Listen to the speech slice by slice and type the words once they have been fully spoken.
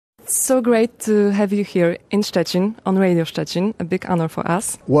It's so great to have you here in Szczecin, on Radio Szczecin. A big honor for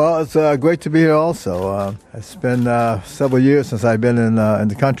us. Well, it's great to be here also. It's been several years since I've been in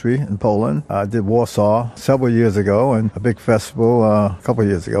the country, in Poland. I did Warsaw several years ago and a big festival a couple of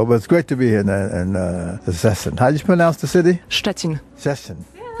years ago. But it's great to be here in Szczecin. How do you pronounce the city? Szczecin. Szczecin.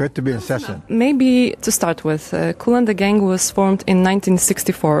 Great to be in Szczecin. Maybe to start with, Kool the Gang was formed in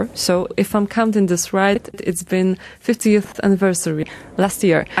 1964. So if I'm counting this right, it's been 50th anniversary last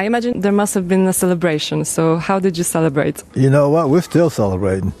year. I imagine there must have been a celebration. So how did you celebrate? You know what? We're still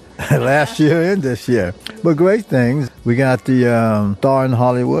celebrating. Last year and this year. But great things. We got the Star in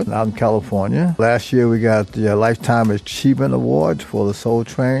Hollywood out in California. Last year we got the Lifetime Achievement Award for the Soul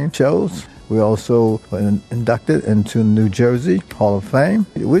Train shows. We also were inducted into New Jersey Hall of Fame.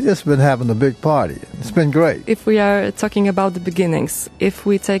 We've just been having a big party. It's been great. If we are talking about the beginnings, if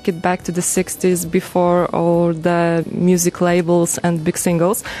we take it back to the 60s before all the music labels and big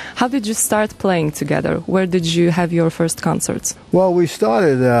singles, how did you start playing together? Where did you have your first concerts? Well, we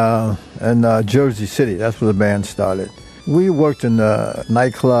started in Jersey City. That's where the band started. We worked in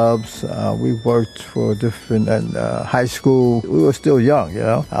nightclubs. We worked for different high school. We were still young, you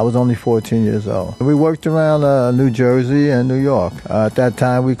know. I was only 14 years old. We worked around New Jersey and New York. At that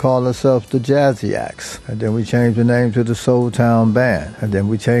time, we called ourselves the Jazzy Acts. And then we changed the name to the Soul Town Band. And then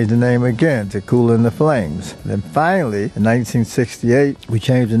we changed the name again to Kool and the Flames. And then finally, in 1968, we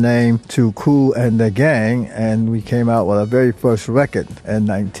changed the name to Kool and the Gang. And we came out with our very first record in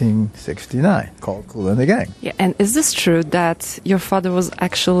 1969 called Kool and the Gang. Yeah, and is this true that your father was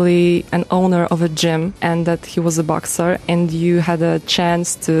actually an owner of a gym and that he was a boxer and you had a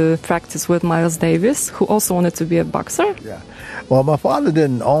chance to practice with Miles Davis, who also wanted to be a boxer? Yeah. Well, my father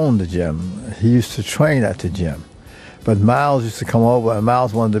didn't own the gym. He used to train at the gym. But Miles used to come over, and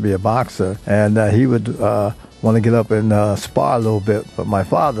Miles wanted to be a boxer, and he would want to get up and spar a little bit. But my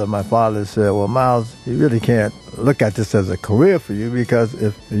father said, well, Miles, you really can't look at this as a career for you, because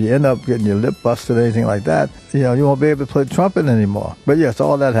if you end up getting your lip busted or anything like that, you know, you won't be able to play trumpet anymore. But yes,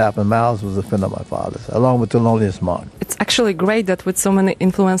 all that happened. Miles was a friend of my father's, along with Thelonious Monk. It's actually great that with so many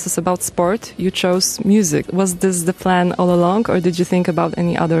influences about sport, you chose music. Was this the plan all along, or did you think about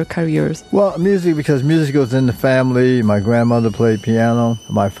any other careers? Well, music, because music was in the family. My grandmother played piano.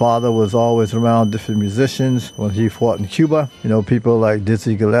 My father was always around different musicians when he fought in Cuba. You know, people like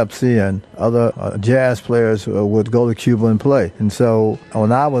Dizzy Gillespie and other jazz players would go to Cuba and play. And so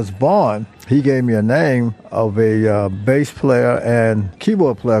when I was born, he gave me a name of a bass player and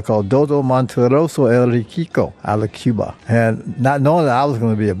keyboard player called Dodo Monterroso El Riquico out of Cuba. And not knowing that I was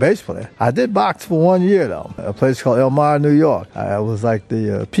going to be a bass player, I did box for 1 year, though, a place called El Mar, New York. I was like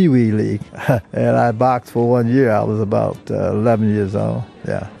the Pee Wee League. And I boxed for 1 year. I was about 11 years old.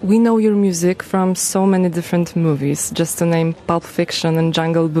 Yeah. We know your music from so many different movies, just to name Pulp Fiction and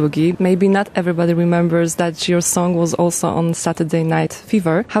Jungle Boogie. Maybe not everybody remembers that your song was also on Saturday Night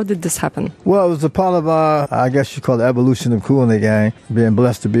Fever. How did this happen? Well, it was a part of our, I guess you call it, the evolution of Kool and the Gang, being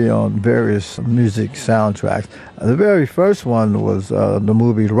blessed to be on various music soundtracks. The very first one was the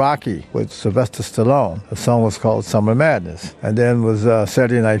movie Rocky with Sylvester Stallone. The song was called Summer Madness. And then was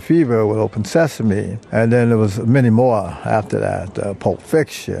Saturday Night Fever with Open Sesame. And then there was many more after that, Pulp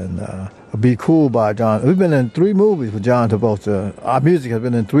Fiction, Be Cool by John. We've been in 3 movies with John Travolta. Our music has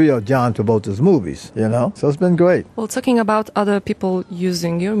been in 3 of John Travolta's movies, you know? So it's been great. Well, talking about other people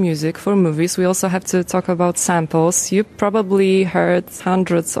using your music for movies, we also have to talk about samples. You probably heard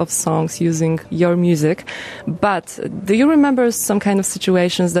hundreds of songs using your music, but do you remember some kind of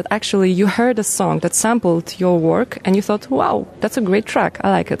situations that actually you heard a song that sampled your work and you thought, wow, that's a great track, I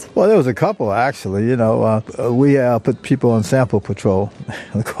like it? Well, there was a couple, actually. You know, we put people on sample patrol.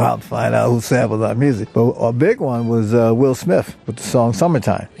 Go out and find out who sampled our music. But a big one was Will Smith with the song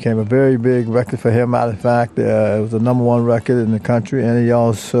Summertime. It became a very big record for him. Matter of fact, it was the #1 record in the country, and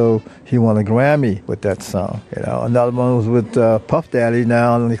he won a Grammy with that song. You know, another one was with Puff Daddy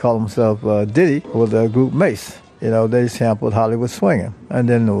now, and they call himself Diddy, with the group Mace. You know, they sampled Hollywood Swingin'. And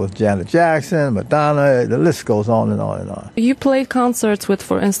then there was Janet Jackson, Madonna, the list goes on and on and on. You played concerts with,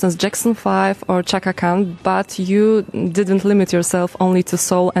 for instance, Jackson 5 or Chaka Khan, but you didn't limit yourself only to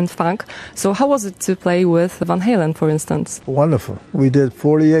soul and funk. So how was it to play with Van Halen, for instance? Wonderful. We did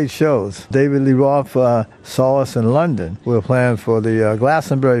 48 shows. David Lee Roth saw us in London. We were playing for the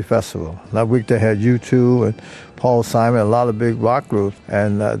Glastonbury Festival. That week they had U2 and Paul Simon, a lot of big rock groups,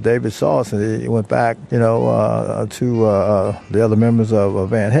 and David saw us, and he went back, to the other members of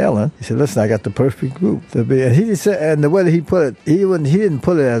Van Halen. He said, "Listen, I got the perfect group to be." And he said, and the way that he put it, he didn't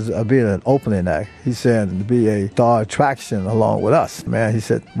put it as being an opening act. He said to be a star attraction along with us. Man, he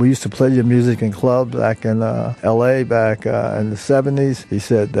said, we used to play your music in clubs back in L.A. back in the 70s. He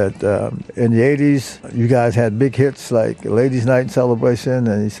said that in the 80s, you guys had big hits like Ladies' Night Celebration,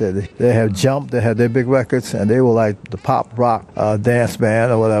 and he said they had Jump, they had their big records, and they were like the pop rock dance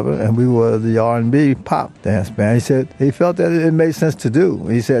band or whatever, and we were the R&B pop dance band. He said he felt that it made sense to do.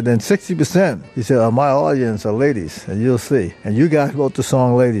 He said, then 60%, he said, of my audience are ladies, and you'll see. And you guys wrote the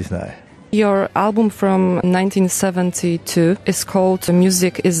song Ladies' Night. Your album from 1972 is called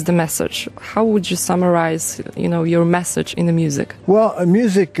 "Music is the Message." How would you summarize, your message in the music? Well,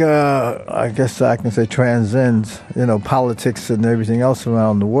 music, I guess I can say, transcends, politics and everything else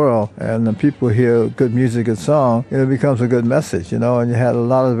around the world. And when people hear good music and song, it becomes a good message, And you had a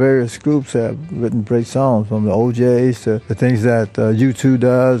lot of various groups that have written great songs, from the OJs to the things that U2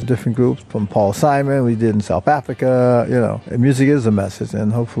 does, different groups, from Paul Simon, we did in South Africa, And music is a message,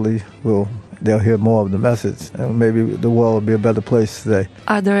 and hopefully they'll hear more of the message, and maybe the world will be a better place today.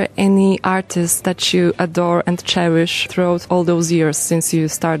 Are there any artists that you adore and cherish throughout all those years since you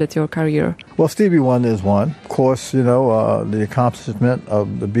started your career? Well, Stevie Wonder is one. Of course, the accomplishment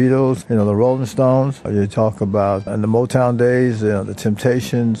of the Beatles, the Rolling Stones. You talk about in the Motown days, the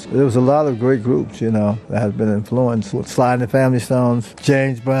Temptations. There was a lot of great groups, that have been influenced. Sly and the Family Stones,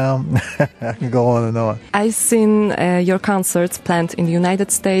 James Brown. I can go on and on. I've seen your concerts planned in the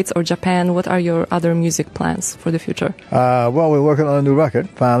United States or Japan. What are your other music plans for the future? Well, we're working on a new record,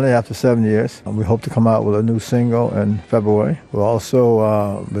 finally, after 7 years. We hope to come out with a new single in February. We've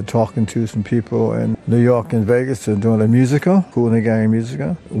also been talking to some people in New York and Vegas and doing a musical, Kool the Gang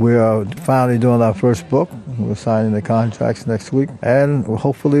musical. We are finally doing our first book. We're signing the contracts next week, and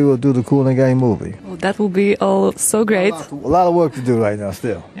hopefully we'll do the Kool the Gang movie. Well, that will be all so great. A lot of work to do right now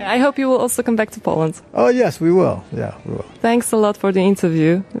still. I hope you will also come back to Poland. Oh, yes, we will. Yeah, we will. Thanks a lot for the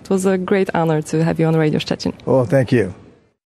interview. It was a great honor to have you on Radio Szczecin. Oh, thank you.